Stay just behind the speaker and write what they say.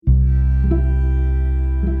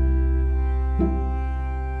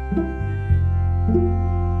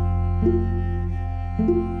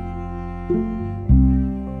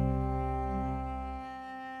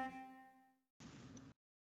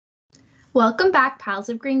Welcome back, Pals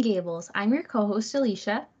of Green Gables. I'm your co-host,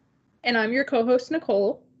 Alicia. And I'm your co-host,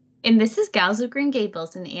 Nicole. And this is Gals of Green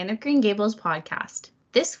Gables, an Anne of Green Gables podcast.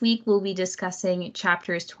 This week, we'll be discussing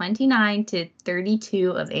chapters 29 to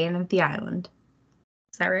 32 of Anne of the Island.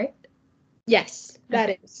 Is that right? Yes,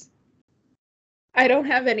 that is. I don't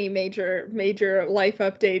have any major life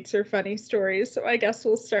updates or funny stories, so I guess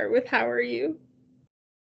we'll start with how are you?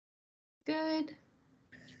 Good.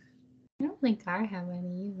 I don't think I have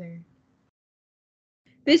any either.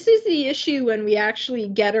 This is the issue when we actually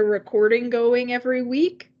get a recording going every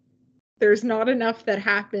week. There's not enough that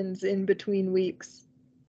happens in between weeks.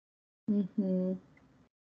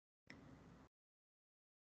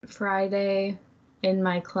 Friday in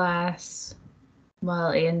my class,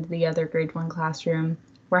 in the other grade 1 classroom,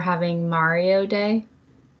 we're having Mario Day.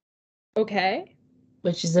 Okay.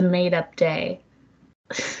 Which is a made-up day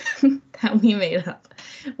that we made up,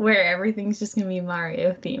 where everything's just going to be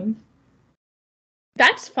Mario themed.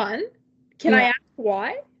 That's fun. Can I ask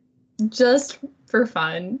why? Just for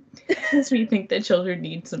fun, because we think that children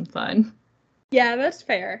need some fun. Yeah, that's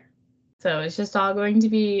fair. So it's just all going to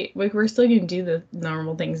be, we're still going to do the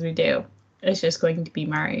normal things we do. It's just going to be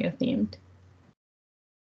Mario themed.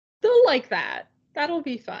 Still like that. That'll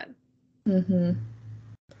be fun.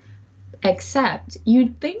 Except,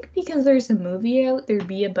 you'd think because there's a movie out, there'd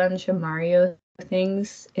be a bunch of Mario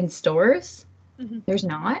things in stores. There's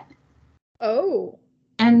not. Oh.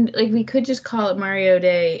 And, we could just call it Mario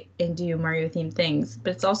Day and do Mario-themed things.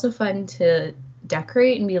 But it's also fun to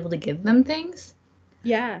decorate and be able to give them things.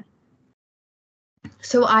 Yeah.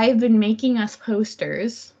 So I've been making us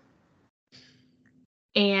posters.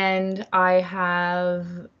 And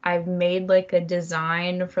I've made, a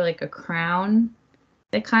design for, a crown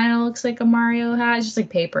that kind of looks like a Mario hat. It's just,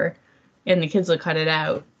 paper. And the kids will cut it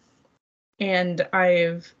out. And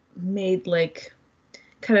I've made,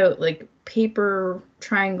 cut out, paper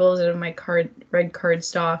triangles out of my red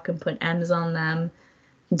cardstock and put M's on them.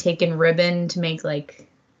 And taken ribbon to make,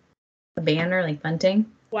 a banner, bunting.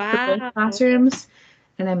 Wow. For both classrooms.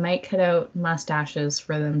 And I might cut out mustaches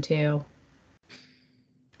for them, too.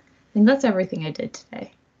 I think that's everything I did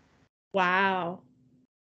today. Wow.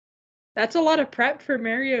 That's a lot of prep for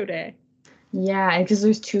Mario Day. Yeah, because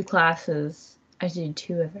there's 2 classes. I did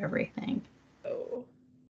 2 of everything. Oh.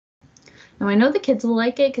 Now, I know the kids will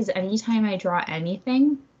like it because anytime I draw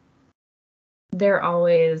anything, they're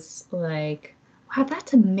always like, wow,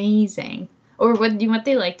 that's amazing. Or what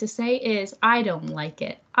they like to say is, I don't like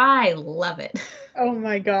it. I love it. Oh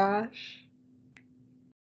my gosh.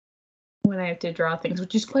 When I have to draw things,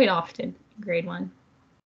 which is quite often in grade 1.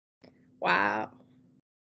 Wow.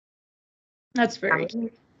 That's very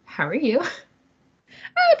cute. How are you?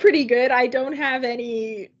 Pretty good. I don't have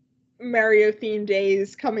any Mario themed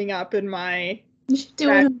days coming up in my... You should do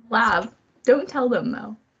it in the lab. Don't tell them,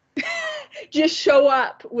 though. Just show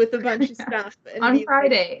up with a bunch of stuff. And on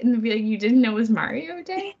Friday. And be like, you didn't know it was Mario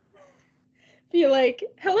Day? Be like,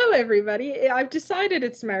 hello, everybody. I've decided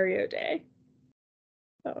it's Mario Day.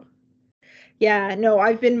 Oh. Yeah, no,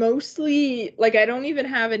 I've been mostly... I don't even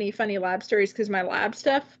have any funny lab stories because my lab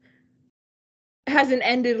stuff hasn't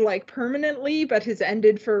ended permanently, but has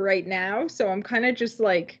ended for right now. So I'm kind of just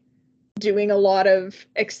doing a lot of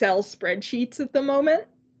Excel spreadsheets at the moment,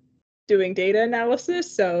 doing data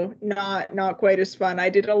analysis. So not quite as fun. I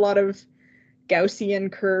did a lot of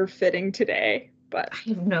Gaussian curve fitting today, but I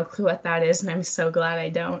have no clue what that is, and I'm so glad I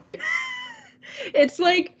don't. It's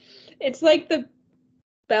like the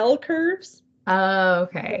bell curves. Oh,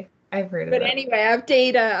 okay. I've heard of it. But anyway,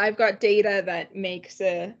 I've got data that makes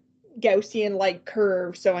a Gaussian-like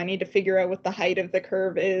curve, so I need to figure out what the height of the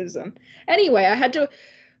curve is. Anyway, I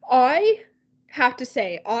have to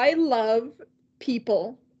say, I love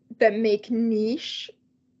people that make niche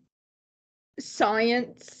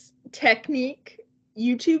science technique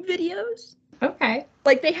YouTube videos. Okay.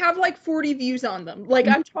 They have 40 views on them.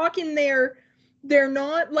 I'm talking they're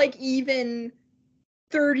not even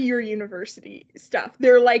third-year university stuff.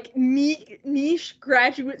 They're niche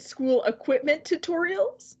graduate school equipment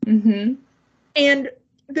tutorials. And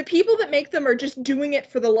the people that make them are just doing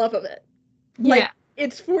it for the love of it. Yeah.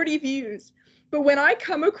 It's 40 views. But when I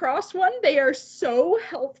come across one, they are so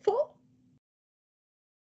helpful.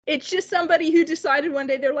 It's just somebody who decided one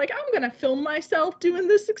day, they're like, I'm going to film myself doing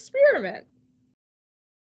this experiment.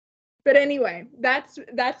 But anyway, that's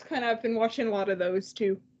kind of, I've been watching a lot of those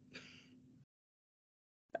too.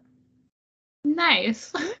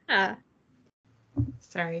 Nice. Yeah.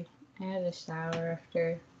 Sorry, I had a shower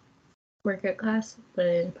after workout class, but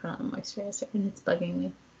I didn't put on moisturizer, and it's bugging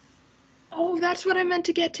me. Oh, that's what I meant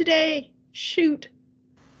to get today. Shoot.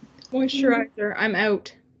 Moisturizer. I'm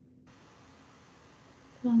out.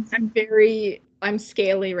 I'm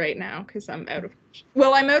scaly right now because I'm out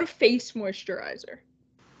of face moisturizer.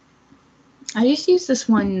 I just used this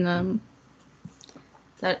one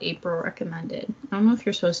that April recommended. I don't know if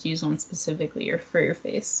you're supposed to use one specifically or for your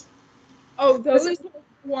face. Oh, those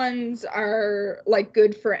ones are like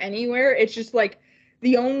good for anywhere. It's just like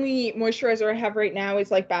the only moisturizer I have right now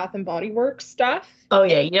is like Bath and Body Works stuff. Oh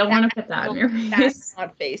yeah, you don't want to put that on your face. That's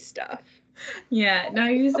not face stuff. Yeah, no,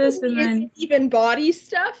 use this and then even body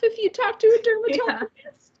stuff if you talk to a dermatologist.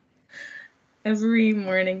 Yeah. Every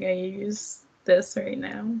morning I use this right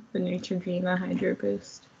now, the Neutrogena Hydro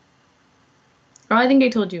Boost. Oh, I think I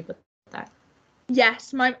told you about that.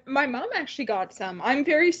 Yes, my mom actually got some. I'm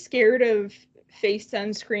very scared of face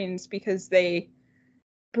sunscreens because they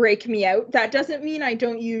break me out. That doesn't mean I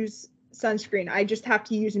don't use sunscreen. I just have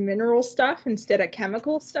to use mineral stuff instead of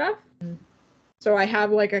chemical stuff. So I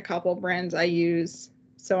have like a couple brands I use.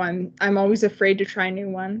 So I'm always afraid to try new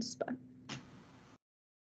ones, but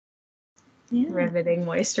yeah. Riveting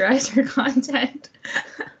moisturizer content.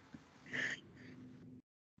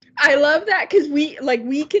 I love that because we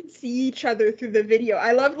can see each other through the video.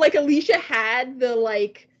 I love like Alicia had the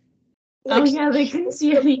like oh yeah, they couldn't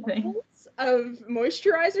see anything of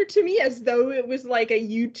moisturizer to me as though it was like a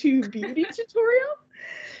YouTube beauty tutorial.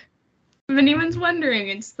 If anyone's wondering,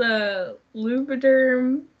 it's the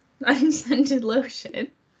Lubriderm unscented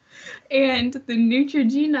lotion and the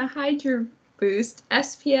Neutrogena Hydro Boost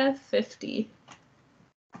SPF 50.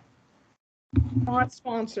 Not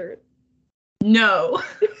sponsored. No.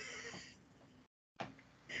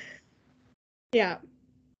 Yeah.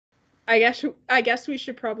 I guess we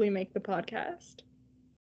should probably make the podcast.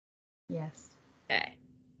 Yes. Okay.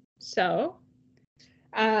 So,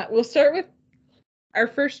 we'll start with our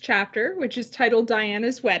first chapter, which is titled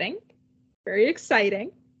Diana's Wedding. Very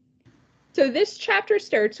exciting. So this chapter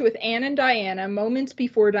starts with Anne and Diana moments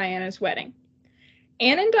before Diana's wedding.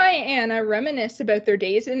 Anne and Diana reminisce about their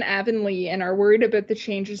days in Avonlea and are worried about the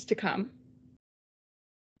changes to come.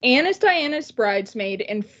 Anne is Diana's bridesmaid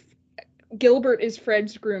and Gilbert is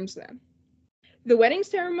Fred's groomsman. The wedding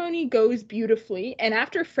ceremony goes beautifully, and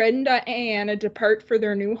after Fred and Diana depart for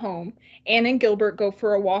their new home, Anne and Gilbert go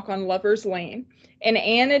for a walk on Lover's Lane, and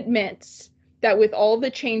Anne admits that with all the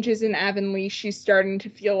changes in Avonlea, she's starting to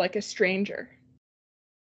feel like a stranger.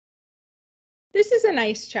 This is a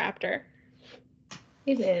nice chapter.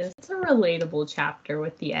 It is. It's a relatable chapter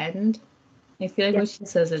with the end. I feel like what she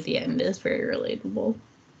says at the end is very relatable.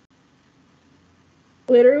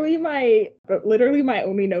 Literally my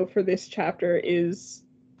only note for this chapter is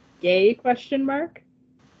gay ?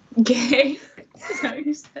 Gay? Is that what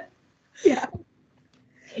you said? Yeah.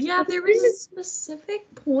 Yeah, there was a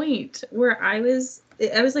specific point where I was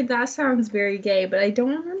like, that sounds very gay, but I don't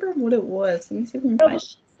remember what it was. Let me see if I can find it.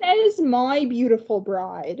 She says my beautiful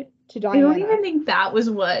bride to Diana. I don't even think that was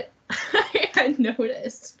what I had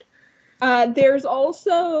noticed. There's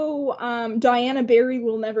also Diana Barry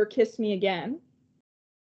will never kiss me again.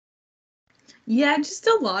 Yeah, just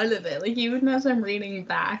a lot of it. Like, even as I'm reading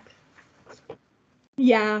back.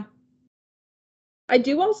 Yeah. I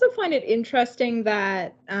do also find it interesting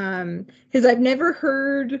that, because I've never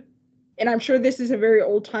heard, and I'm sure this is a very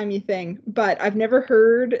old-timey thing, but I've never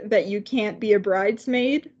heard that you can't be a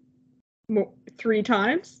bridesmaid 3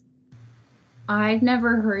 times. I've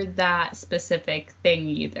never heard that specific thing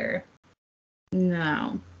either.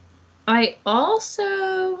 No. I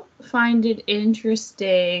also find it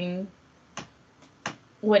interesting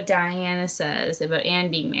what Diana says about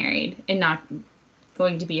Anne being married and not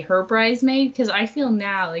going to be her bridesmaid, because I feel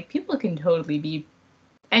now like people can totally be,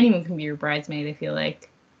 anyone can be your bridesmaid, I feel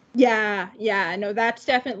like. Yeah, no, that's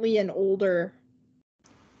definitely an older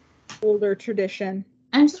tradition.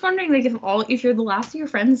 I'm just wondering, like, if you're the last of your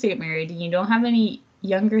friends to get married and you don't have any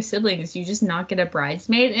younger siblings, you just not get a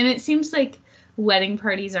bridesmaid. And it seems like wedding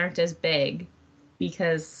parties aren't as big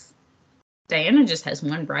because Diana just has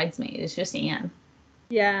one bridesmaid. It's just Anne.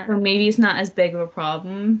 Yeah. Or maybe it's not as big of a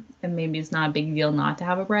problem, and maybe it's not a big deal not to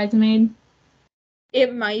have a bridesmaid.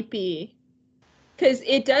 It might be. Because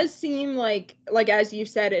it does seem like as you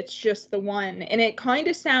said, it's just the one. And it kind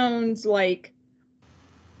of sounds like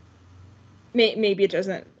maybe it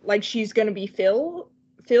doesn't, like she's going to be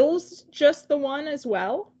Phil's just the one as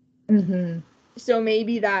well. Mm-hmm. So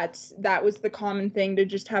maybe that was the common thing, to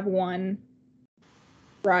just have one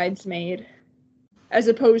bridesmaid. As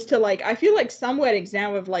opposed to, like, I feel like some weddings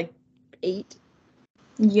now have, like, 8.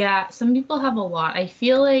 Yeah, some people have a lot. I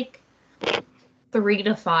feel like 3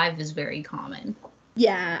 to 5 is very common.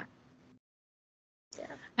 Yeah.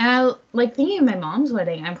 And like, thinking of my mom's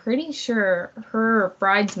wedding, I'm pretty sure her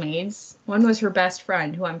bridesmaids, one was her best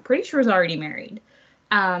friend, who I'm pretty sure is already married,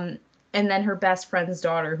 And then her best friend's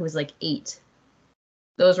daughter, who was like 8.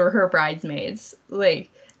 Those were her bridesmaids.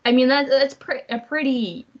 Like, I mean, that's a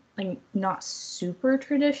pretty, like, not super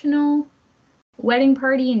traditional wedding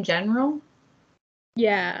party in general.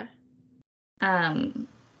 Yeah. But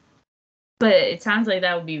it sounds like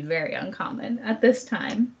that would be very uncommon at this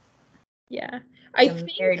time. Yeah. I think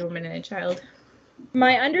a married woman and a child.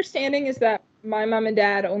 My understanding is that my mom and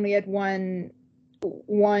dad only had one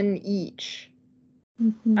each.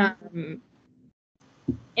 Mm-hmm.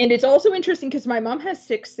 And it's also interesting because my mom has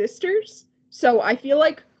 6 sisters, so I feel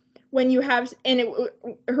like when you have, and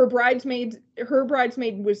her bridesmaid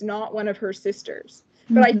was not one of her sisters,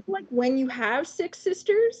 but I feel like when you have 6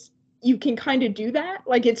 sisters, you can kind of do that.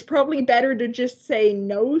 Like, it's probably better to just say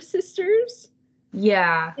no sisters.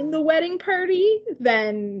 Yeah. In the wedding party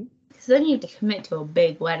than. Because then you have to commit to a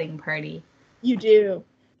big wedding party. You do.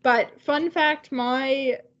 But fun fact,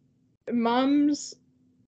 my mom's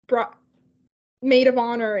maid of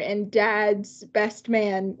honor and dad's best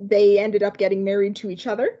man, they ended up getting married to each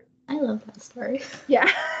other. I love that story. Yeah.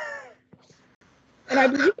 And I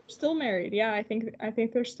believe they're still married. Yeah, I think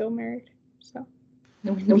they're still married. So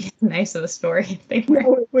it wouldn't be nice of a story if they were.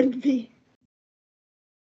 No, it wouldn't be.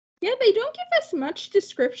 Yeah, they don't give us much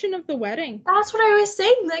description of the wedding. That's what I was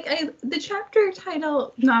saying. Like, the chapter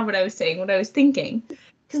title, not what I was saying, what I was thinking.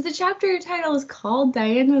 Because the chapter title is called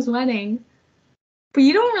Diana's Wedding. But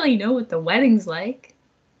you don't really know what the wedding's like.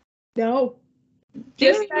 No.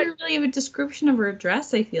 They don't even really have a description of her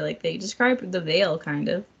dress, I feel like. They describe the veil, kind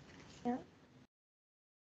of. Yeah.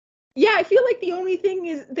 Yeah, I feel like the only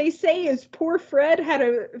thing they say is poor Fred had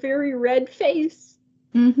a very red face.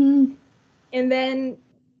 Mm-hmm. And then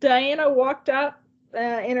Diana walked up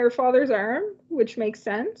in her father's arm, which makes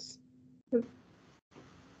sense.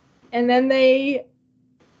 And then they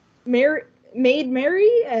made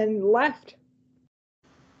merry and left.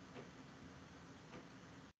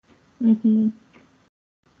 Mm-hmm.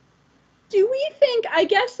 Do we think, I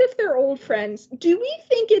guess if they're old friends, do we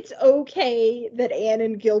think it's okay that Anne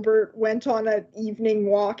and Gilbert went on an evening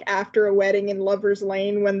walk after a wedding in Lover's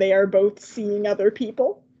Lane when they are both seeing other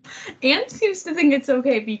people? Anne seems to think it's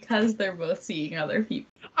okay because they're both seeing other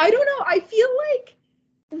people. I don't know. I feel like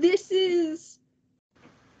this is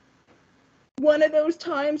one of those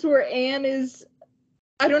times where Anne is,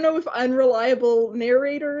 I don't know if unreliable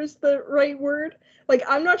narrator is the right word. Like,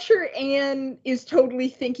 I'm not sure Anne is totally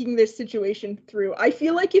thinking this situation through. I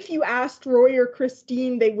feel like if you asked Roy or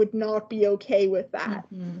Christine, they would not be okay with that,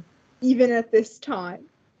 even at this time.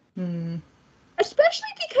 Especially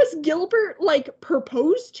because Gilbert, like,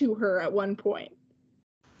 proposed to her at one point.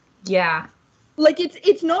 Yeah. Like,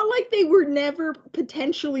 it's not like they were never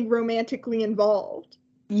potentially romantically involved.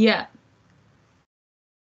 Yeah.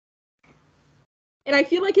 And I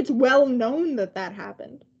feel like it's well known that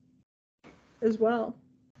happened as well.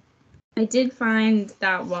 I did find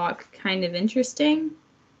that walk kind of interesting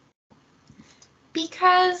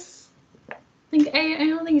because I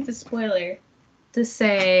don't think it's a spoiler to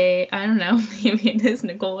say, I don't know, maybe it is,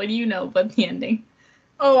 Nicole. What do you know about the ending?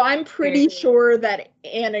 Oh, I'm pretty sure that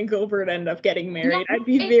Anne and Gilbert end up getting married. No, I'd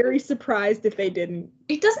be very surprised if they didn't.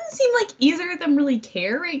 It doesn't seem like either of them really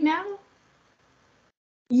care right now.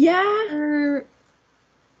 Yeah.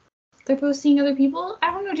 They're both seeing other people.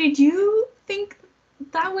 I don't know. Did you think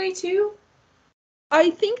that way too? I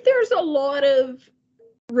think there's a lot of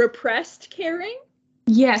repressed caring.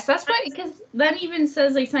 Yes, that's why, because that even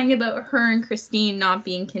says like something about her and Christine not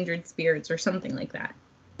being kindred spirits or something like that.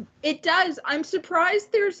 It does. I'm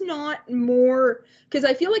surprised there's not more, because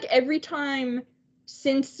I feel like every time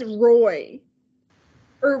since Roy,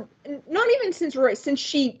 or not even since Roy, since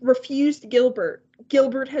she refused Gilbert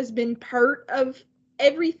has been part of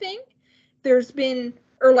everything. There's been,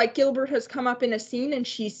 or like Gilbert has come up in a scene and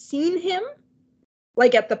she's seen him,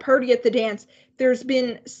 like at the party, at the dance. There's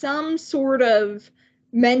been some sort of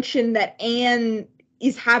mention that Anne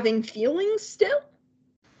is having feelings still.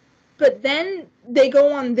 But then they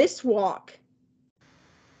go on this walk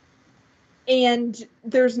and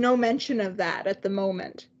there's no mention of that at the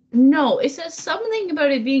moment. No, it says something about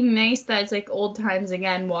it being nice that it's like old times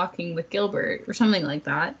again walking with Gilbert or something like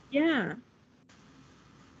that. Yeah.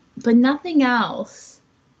 But nothing else.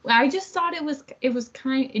 I just thought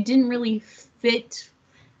it didn't really fit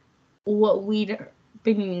what we'd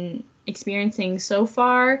been experiencing so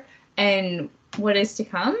far and what is to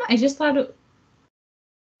come. I just thought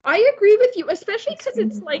I agree with you, especially because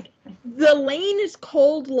it's like the lane is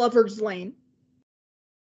called Lover's Lane.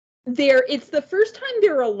 It's the first time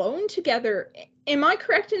they're alone together. Am I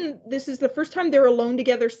correct in this is the first time they're alone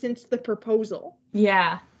together since the proposal?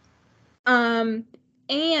 Yeah. And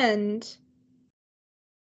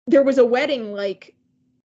there was a wedding, like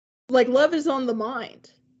love is on the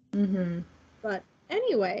mind. Mm-hmm. But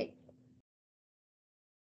anyway.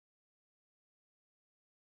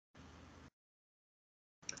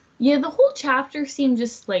 Yeah, the whole chapter seemed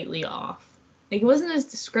just slightly off. Like, it wasn't as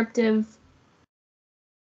descriptive.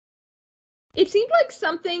 It seemed like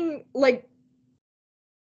something, like,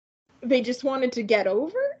 they just wanted to get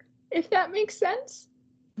over, if that makes sense.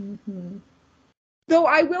 Mm-hmm. Though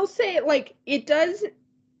I will say, like, it does,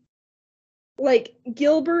 like,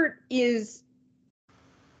 Gilbert is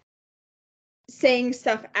saying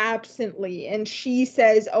stuff absently, and she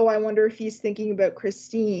says, oh, I wonder if he's thinking about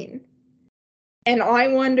Christine. And I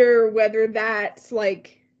wonder whether that's,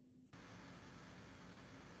 like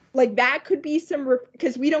that could be some,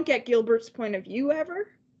 because we don't get Gilbert's point of view ever.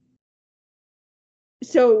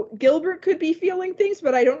 So Gilbert could be feeling things,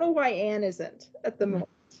 but I don't know why Anne isn't at the moment.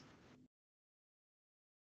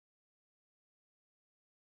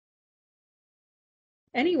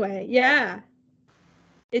 Anyway, yeah.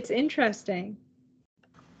 It's interesting.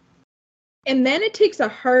 And then it takes a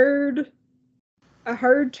hard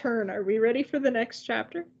turn. Are we ready for the next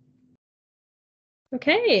chapter?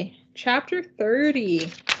 Okay, chapter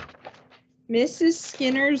 30. Mrs.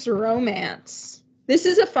 Skinner's Romance. This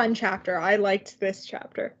is a fun chapter. I liked this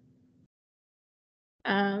chapter.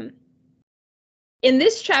 In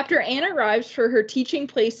this chapter, Anne arrives for her teaching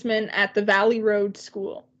placement at the Valley Road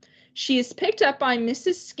School. She is picked up by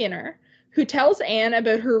Mrs. Skinner, who tells Anne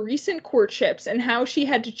about her recent courtships and how she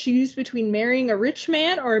had to choose between marrying a rich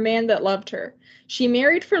man or a man that loved her. She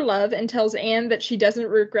married for love and tells Anne that she doesn't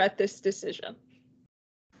regret this decision.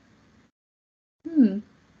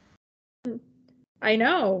 I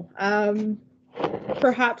know.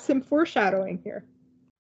 Perhaps some foreshadowing here.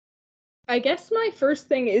 I guess my first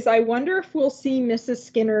thing is I wonder if we'll see Mrs.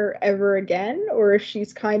 Skinner ever again, or if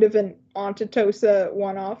she's kind of an Aunt Atossa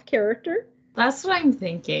one-off character. That's what I'm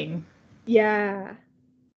thinking. Yeah.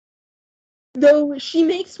 Though she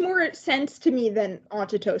makes more sense to me than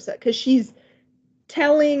Aunt Atossa, because she's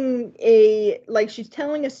telling a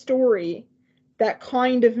story that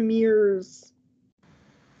kind of mirrors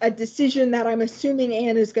a decision that I'm assuming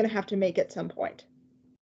Anne is going to have to make at some point.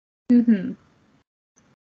 Mm-hmm.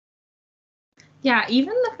 Yeah,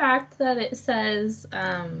 even the fact that it says,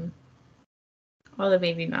 although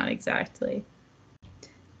maybe not exactly.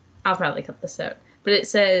 I'll probably cut this out. But it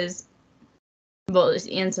says, well,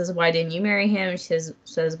 Anne says, why didn't you marry him? She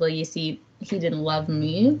says, well, you see, he didn't love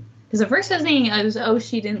me. Because the first I was thinking, I was, oh,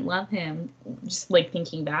 she didn't love him. Just, like,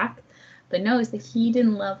 thinking back. But no, it's that he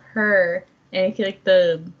didn't love her. And I feel like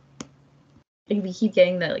we keep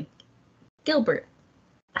getting that, like, Gilbert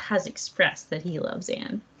has expressed that he loves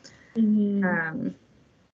Anne. Mm-hmm.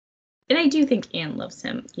 And I do think Anne loves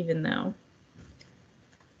him, even though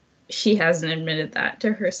she hasn't admitted that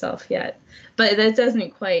to herself yet. But that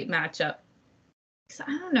doesn't quite match up. So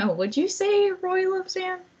I don't know. Would you say Roy loves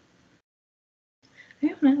Anne? I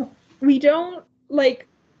don't know. We don't, like,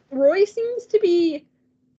 Roy seems to be,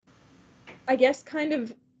 I guess, kind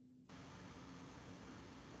of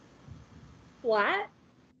flat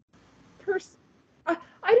person.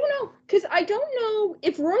 I don't know, because I don't know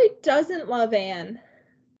if Roy doesn't love Anne.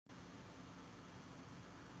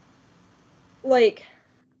 Like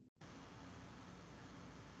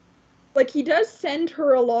he does send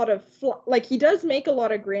her a lot of, he does make a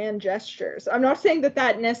lot of grand gestures. I'm not saying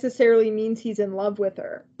that necessarily means he's in love with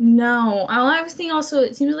her. No. I was thinking also,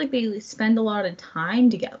 it seems like they spend a lot of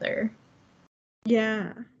time together.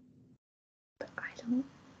 Yeah. But I don't.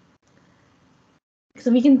 So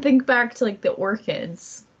we can think back to, like, the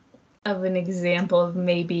orchids of an example of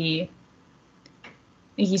maybe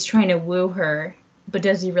he's trying to woo her, but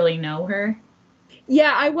does he really know her?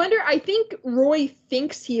 Yeah, I think Roy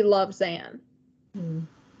thinks he loves Anne.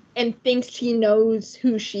 And thinks he knows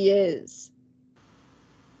who she is.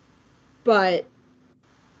 But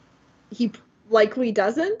he likely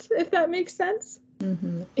doesn't, if that makes sense.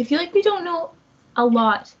 Mm-hmm. I feel like we don't know a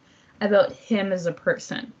lot about him as a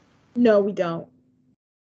person. No, we don't.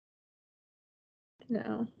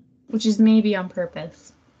 No. Which is maybe on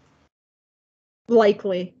purpose.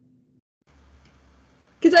 Likely.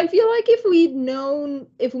 Because I feel like if we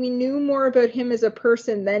knew more about him as a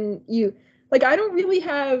person, then I don't really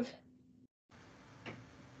have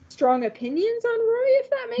strong opinions on Roy, if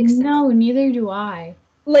that makes sense. No, neither do I.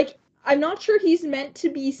 Like, I'm not sure he's meant to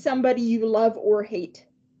be somebody you love or hate.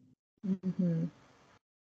 Mm-hmm.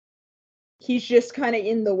 He's just kind of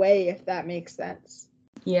in the way, if that makes sense.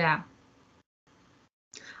 Yeah.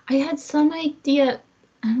 I had some idea,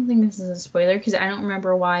 I don't think this is a spoiler because I don't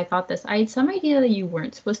remember why I thought this. I had some idea that you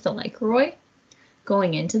weren't supposed to like Roy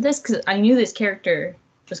going into this because I knew this character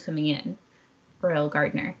just coming in, Royal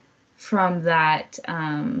Gardner, from that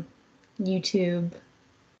YouTube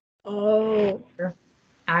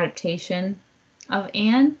adaptation of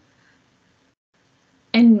Anne.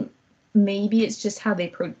 And maybe it's just how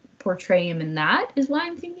they portray him in that is why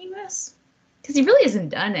I'm thinking this. Because he really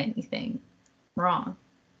hasn't done anything wrong.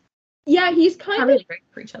 Yeah, he's kind of really great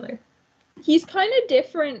for each other. He's kind of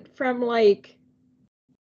different from, like,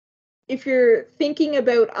 if you're thinking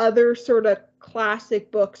about other sort of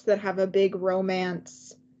classic books that have a big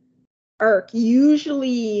romance arc.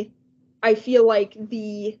 Usually, I feel like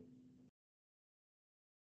the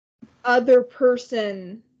other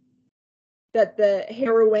person that the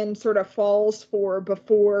heroine sort of falls for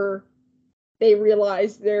before they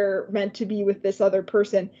realize they're meant to be with this other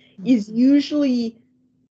person is usually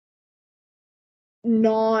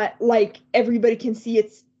not, like, everybody can see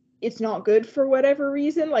it's not good for whatever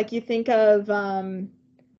reason. Like, you think of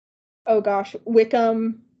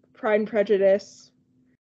Wickham, Pride and Prejudice.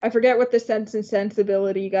 I forget what the Sense and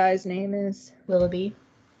Sensibility guy's name is. Willoughby.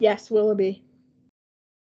 Yes, Willoughby.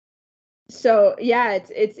 So yeah,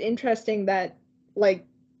 it's interesting that, like,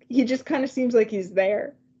 he just kind of seems like he's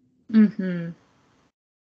there. Mm-hmm.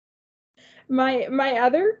 My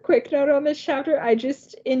other quick note on this chapter, I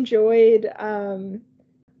just enjoyed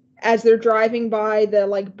as they're driving by the,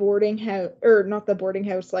 like, boarding house, or not the boarding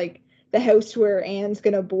house, like the house where Anne's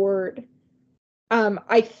gonna board.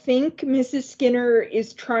 I think Mrs. Skinner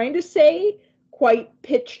is trying to say quite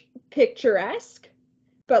picturesque,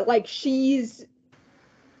 but, like, she's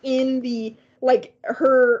in the, like,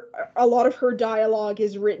 a lot of her dialogue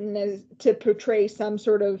is written as to portray some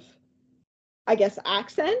sort of, I guess,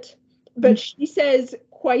 accent, but she says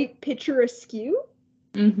quite picturesque,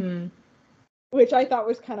 which I thought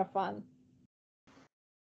was kind of fun.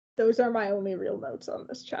 Those are my only real notes on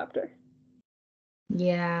this chapter.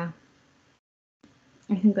 Yeah.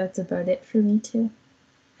 I think that's about it for me too.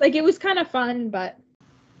 Like, it was kind of fun, but...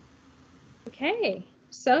 Okay,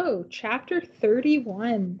 so chapter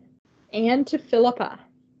 31, Anne to Philippa.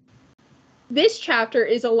 This chapter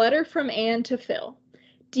is a letter from Anne to Phil,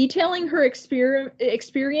 detailing her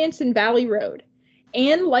experience in Valley Road.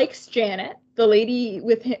 Anne likes Janet, the lady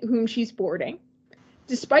with whom she's boarding,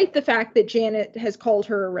 despite the fact that Janet has called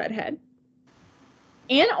her a redhead.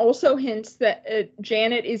 Anne also hints that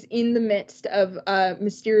Janet is in the midst of a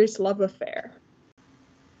mysterious love affair.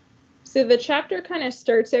 So the chapter kind of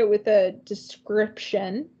starts out with a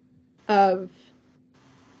description of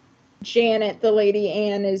Janet, the lady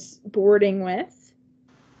Anne is boarding with.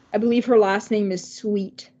 I believe her last name is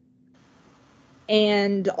Sweet.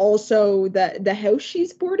 And also the house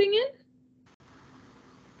she's boarding in.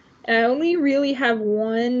 And I only really have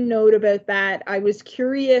one note about that. I was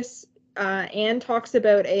curious. Anne talks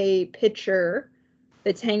about a picture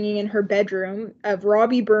that's hanging in her bedroom of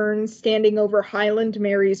Robbie Burns standing over Highland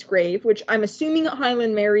Mary's grave, which I'm assuming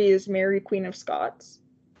Highland Mary is Mary, Queen of Scots.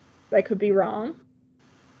 I could be wrong.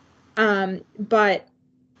 But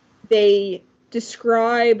they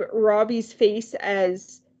describe Robbie's face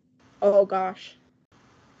as, oh gosh,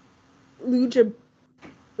 Lugaburius,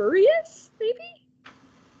 maybe?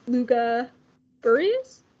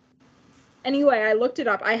 Lugaburius? Anyway, I looked it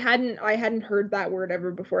up. I hadn't heard that word ever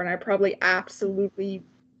before, and I probably absolutely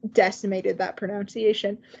decimated that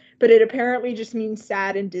pronunciation. But it apparently just means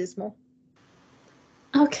sad and dismal.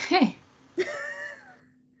 Okay.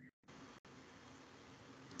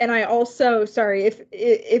 And I also, sorry,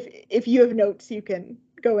 if you have notes, you can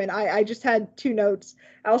go in. I just had two notes.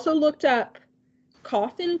 I also looked up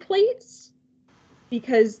coffin plates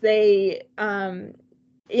because they,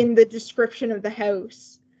 in the description of the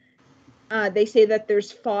house, they say that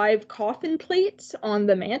there's 5 coffin plates on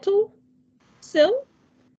the mantle sill.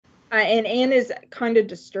 And Anne is kind of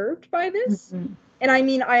disturbed by this. Mm-hmm. And I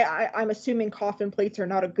mean, I'm assuming coffin plates are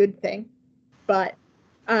not a good thing. But,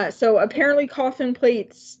 so apparently coffin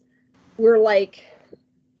plates were like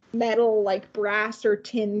metal, like brass or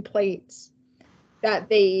tin plates that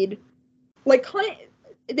they'd, like,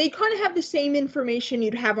 they kind of have the same information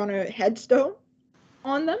you'd have on a headstone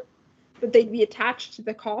on them, but they'd be attached to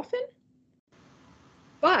the coffin.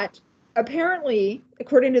 But apparently,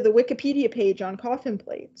 according to the Wikipedia page on coffin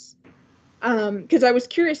plates, because I was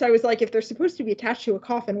curious, I was like, if they're supposed to be attached to a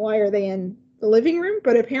coffin, why are they in the living room?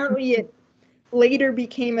 But apparently it later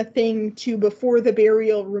became a thing to, before the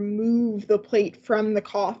burial, remove the plate from the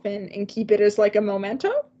coffin and keep it as like a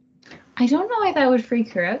memento. I don't know why that would freak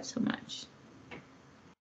her out so much.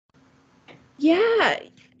 Yeah,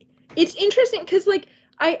 it's interesting because, like,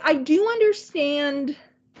 I do understand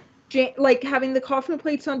like having the coffin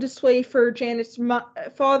plates on display for Janet's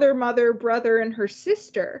father, mother, brother, and her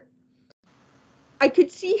sister. I could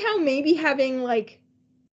see how maybe having, like,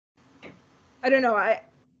 I don't know,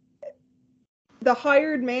 the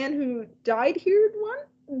hired man who died here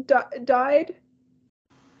died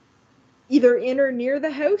either in or near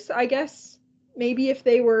the house, I guess. Maybe if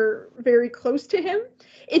they were very close to him.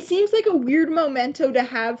 It seems like a weird memento to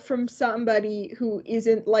have from somebody who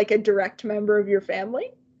isn't like a direct member of your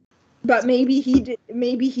family. But maybe he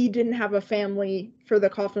didn't have a family for the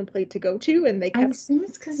coffin plate to go to, and they kept... I assume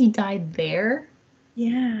it's because he died there.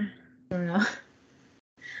 Yeah.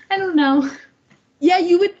 I don't know. Yeah,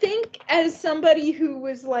 you would think as somebody who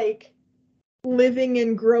was like living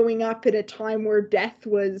and growing up at a time where death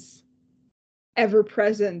was ever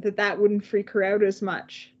present, that wouldn't freak her out as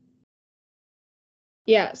much.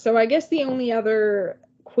 Yeah, so I guess the only other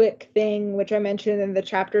quick thing, which I mentioned in the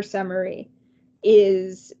chapter summary,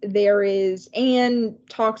 is Anne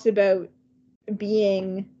talks about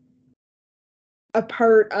being a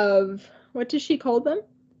part of, what does she call them?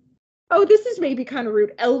 Oh, this is maybe kind of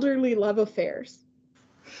rude, elderly love affairs.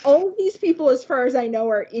 All of these people, as far as I know,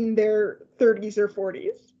 are in their 30s or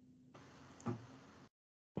 40s.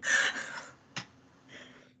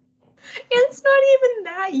 It's not even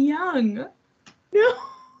that young. No.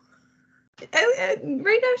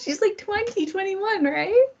 Right now she's like 20, 21,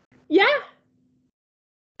 right? Yeah.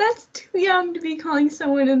 That's too young to be calling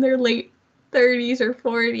someone in their late 30s or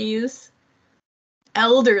 40s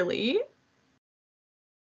elderly.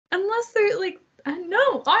 Unless they're like,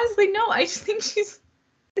 no, honestly, no. I just think she's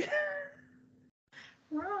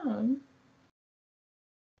wrong.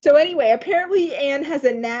 So anyway, apparently Anne has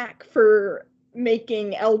a knack for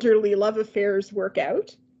making elderly love affairs work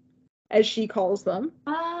out, as she calls them.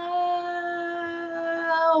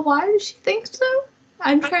 Why does she think so?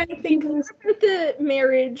 I'm trying to think of the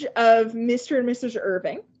marriage of Mr. and Mrs.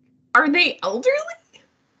 Irving. Are they elderly?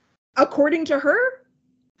 According to her.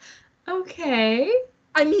 Okay.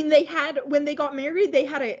 I mean, when they got married, they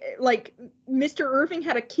had Mr. Irving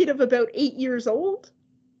had a kid of about 8 years old.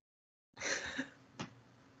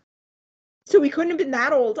 So he couldn't have been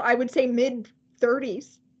that old. I would say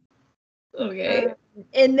mid-30s. Okay.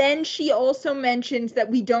 And then she also mentions that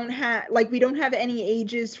we don't have any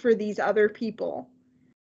ages for these other people.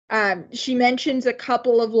 She mentions a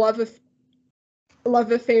couple of love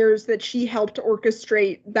affairs that she helped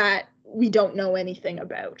orchestrate that we don't know anything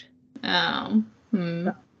about. Oh.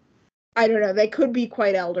 I don't know. They could be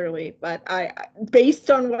quite elderly, but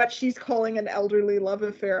based on what she's calling an elderly love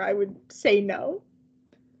affair, I would say no.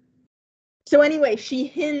 So anyway, she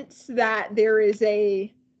hints that there is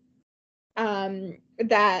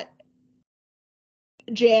that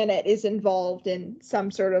Janet is involved in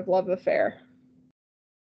some sort of love affair,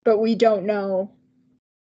 but we don't know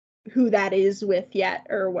who that is with yet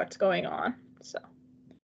or what's going on. So,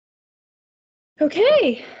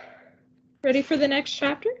 okay, ready for the next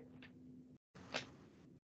chapter?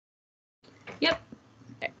 Yep.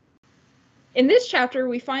 Okay. In this chapter,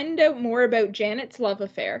 we find out more about Janet's love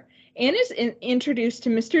affair. Anne is introduced to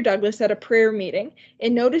Mr. Douglas at a prayer meeting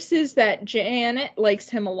and notices that Janet likes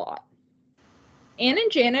him a lot. Anne and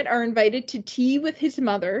Janet are invited to tea with his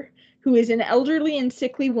mother, who is an elderly and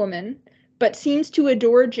sickly woman, but seems to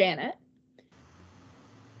adore Janet,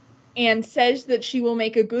 and says that she will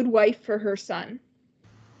make a good wife for her son.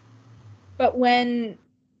 But when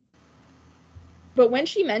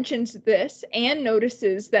she mentions this, Anne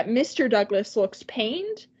notices that Mr. Douglas looks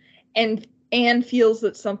pained, and Anne feels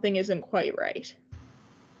that something isn't quite right.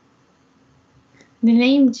 The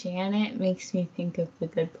name Janet makes me think of The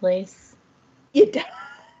Good Place. It does.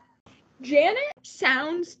 Janet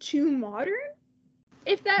sounds too modern,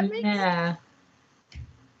 if that makes sense.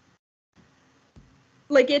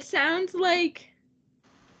 Like, it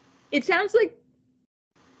sounds like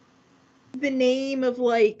the name of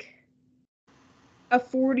like a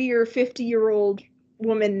 40 or 50-year-old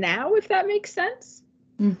woman now, if that makes sense.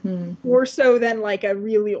 Mm-hmm. More so than like a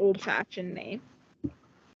really old-fashioned name.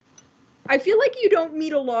 I feel like you don't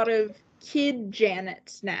meet a lot of kid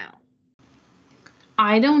Janets now.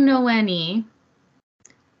 I don't know any,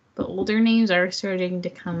 but older names are starting to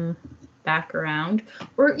come back around.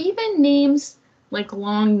 Or even names, like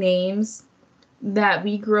long names, that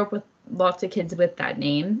we grew up with lots of kids with that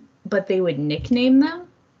name, but they would nickname them,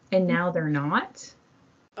 and now they're not.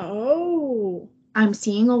 Oh. I'm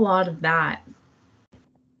seeing a lot of that.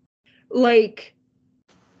 Like,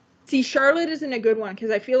 see, Charlotte isn't a good one,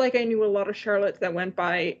 because I feel like I knew a lot of Charlottes that went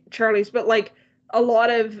by Charlie's, but like a lot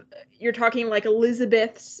of, you're talking like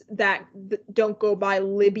Elizabeths that don't go by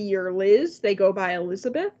Libby or Liz, they go by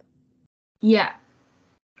Elizabeth. Yeah.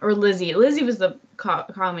 Or Lizzie. Lizzie was the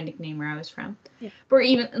common nickname where I was from. Yeah. Or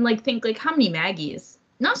even, like, think, like, how many Maggies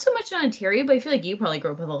Not so much in Ontario, but I feel like you probably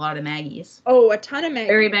grew up with a lot of Maggies. Oh, a ton of Maggies.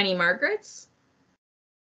 Very many Margarets?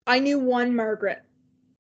 I knew one Margaret.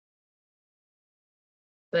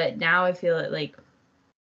 But now I feel it like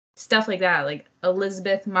stuff like that, like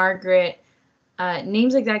Elizabeth, Margaret,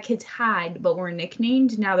 names like that kids had, but were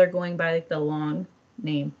nicknamed. Now they're going by like the long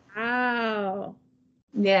name. Wow.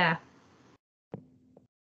 Yeah.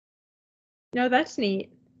 No, that's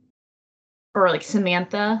neat. Or like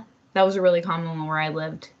Samantha. That was a really common one where I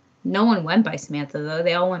lived. No one went by Samantha though.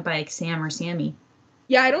 They all went by like Sam or Sammy.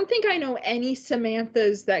 Yeah, I don't think I know any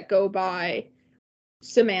Samanthas that go by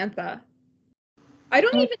Samantha. I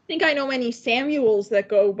don't even think I know any Samuels that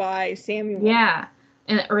go by Samuel. Yeah.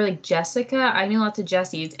 Or like Jessica. I knew lots of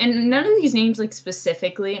Jessies. And none of these names, like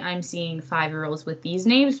specifically, I'm seeing 5-year-olds with these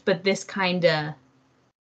names, but this kind of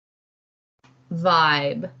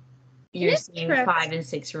vibe. You're seeing 5 and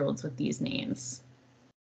 6-year-olds with these names.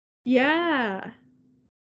 Yeah.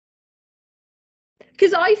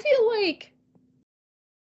 Because I feel like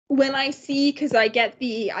when I see, because I get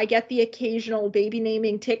the occasional baby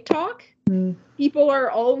naming TikTok, people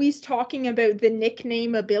are always talking about the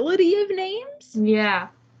nickname ability of names. Yeah.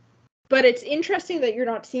 But it's interesting that you're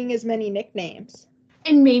not seeing as many nicknames.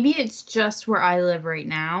 And maybe it's just where I live right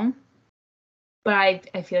now, but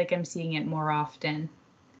I feel like I'm seeing it more often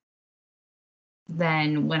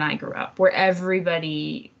than when I grew up, where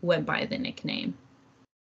everybody went by the nickname.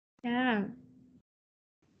 Yeah.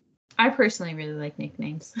 I personally really like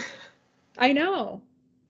nicknames. I know.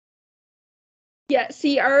 Yeah,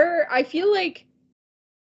 see, I feel like,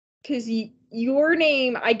 because your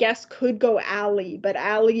name, I guess, could go Allie, but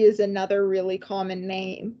Allie is another really common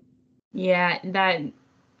name. Yeah, that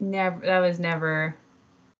was never.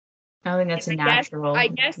 I don't think that's a natural. I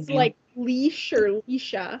guess name. like Leash or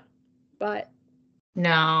Leisha, but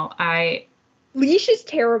no, Leash is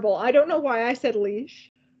terrible. I don't know why I said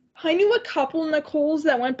Leash. I knew a couple Nicoles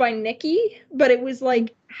that went by Nikki, but it was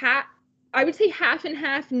like I would say half and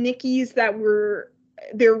half Nikki's that were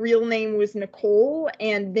their real name was Nicole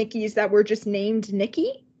and Nikki's that were just named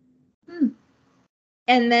Nikki.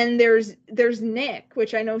 And then there's Nick,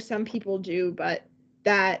 which I know some people do, but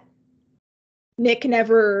that Nick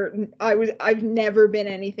I've never been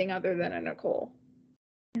anything other than a Nicole.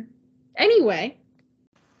 Anyway,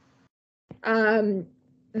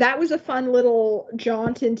 that was a fun little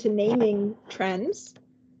jaunt into naming trends.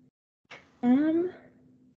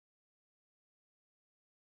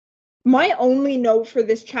 My only note for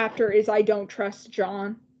this chapter is I don't trust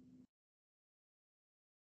John.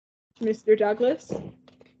 Mr. Douglas?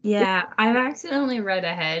 Yeah, I've accidentally read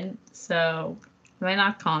ahead, so I might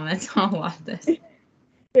not comment on a lot of this.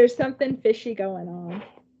 There's something fishy going on.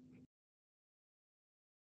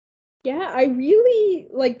 Yeah, I really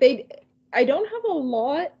like I don't have a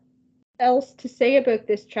lot else to say about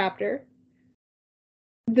this chapter.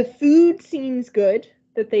 The food seems good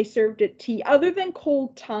that they served at tea, other than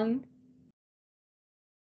cold tongue.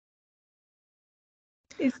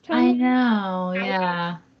 Is tongue? I know,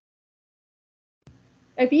 yeah.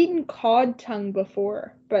 I've eaten cod tongue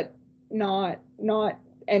before, but not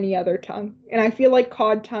any other tongue. And I feel like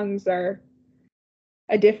cod tongues are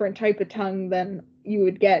a different type of tongue than you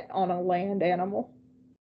would get on a land animal.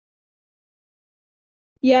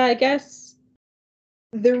 Yeah, I guess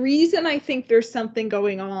the reason I think there's something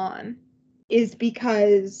going on is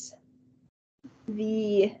because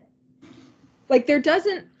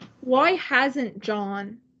why hasn't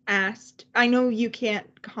John asked? I know you can't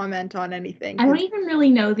comment on anything. I don't even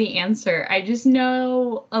really know the answer. I just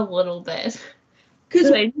know a little bit.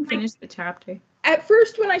 Because I didn't finish the chapter. At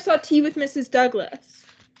first, when I saw Tea with Mrs. Douglas,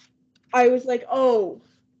 I was like, oh,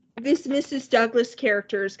 this Mrs. Douglas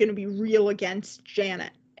character is going to be real against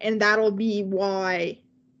Janet. And that'll be why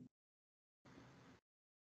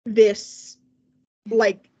this,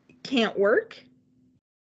 can't work.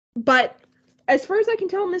 But as far as I can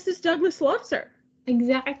tell, Mrs. Douglas loves her.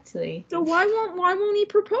 Exactly. So why won't he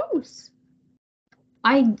propose?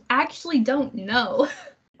 I actually don't know.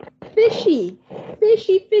 Fishy.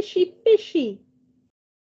 Fishy, fishy, fishy.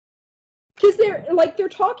 Because they're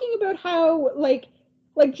talking about how, like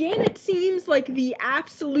Janet seems like the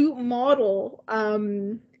absolute model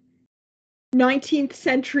 19th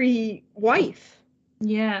century wife.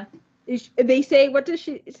 Yeah. They say, what does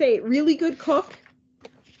she say? Really good cook,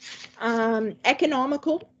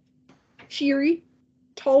 economical, cheery,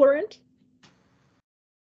 tolerant.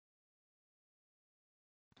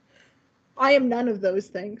 I am none of those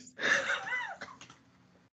things.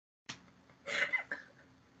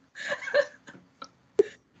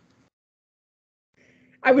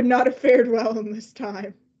 I would not have fared well in this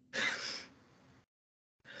time.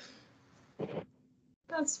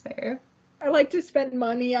 That's fair. I like to spend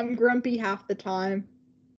money. I'm grumpy half the time.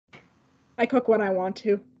 I cook when I want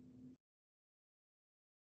to.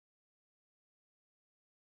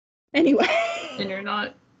 Anyway. And you're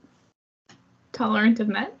not tolerant of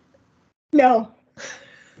men? No.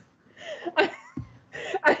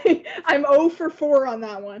 I'm 0 for 4 on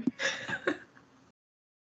that one.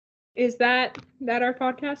 Is that our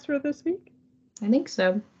podcast for this week? I think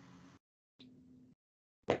so.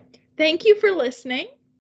 Thank you for listening.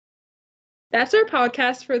 That's our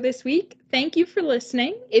podcast for this week. Thank you for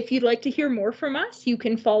listening. If you'd like to hear more from us, you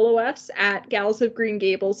can follow us at Gals of Green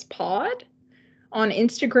Gables Pod on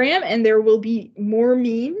Instagram, and there will be more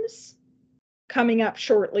memes coming up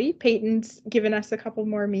shortly. Peyton's given us a couple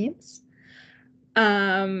more memes.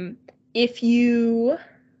 If you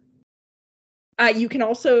can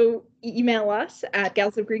also email us at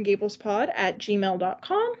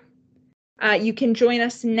galsofgreengablespod@gmail.com. You can join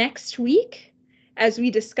us next week as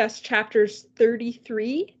we discuss chapters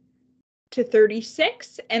 33 to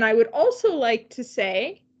 36. And I would also like to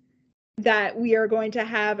say that we are going to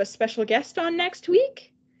have a special guest on next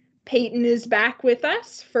week. Peyton is back with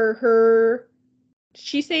us for her. Did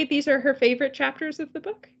she say these are her favorite chapters of the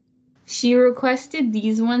book? She requested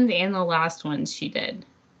these ones and the last ones she did.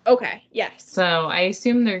 Okay, yes. So I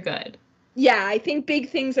assume they're good. Yeah, I think big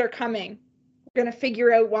things are coming. We're going to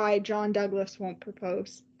figure out why John Douglas won't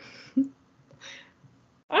propose.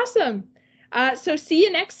 Awesome. So see you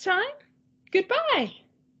next time. Goodbye.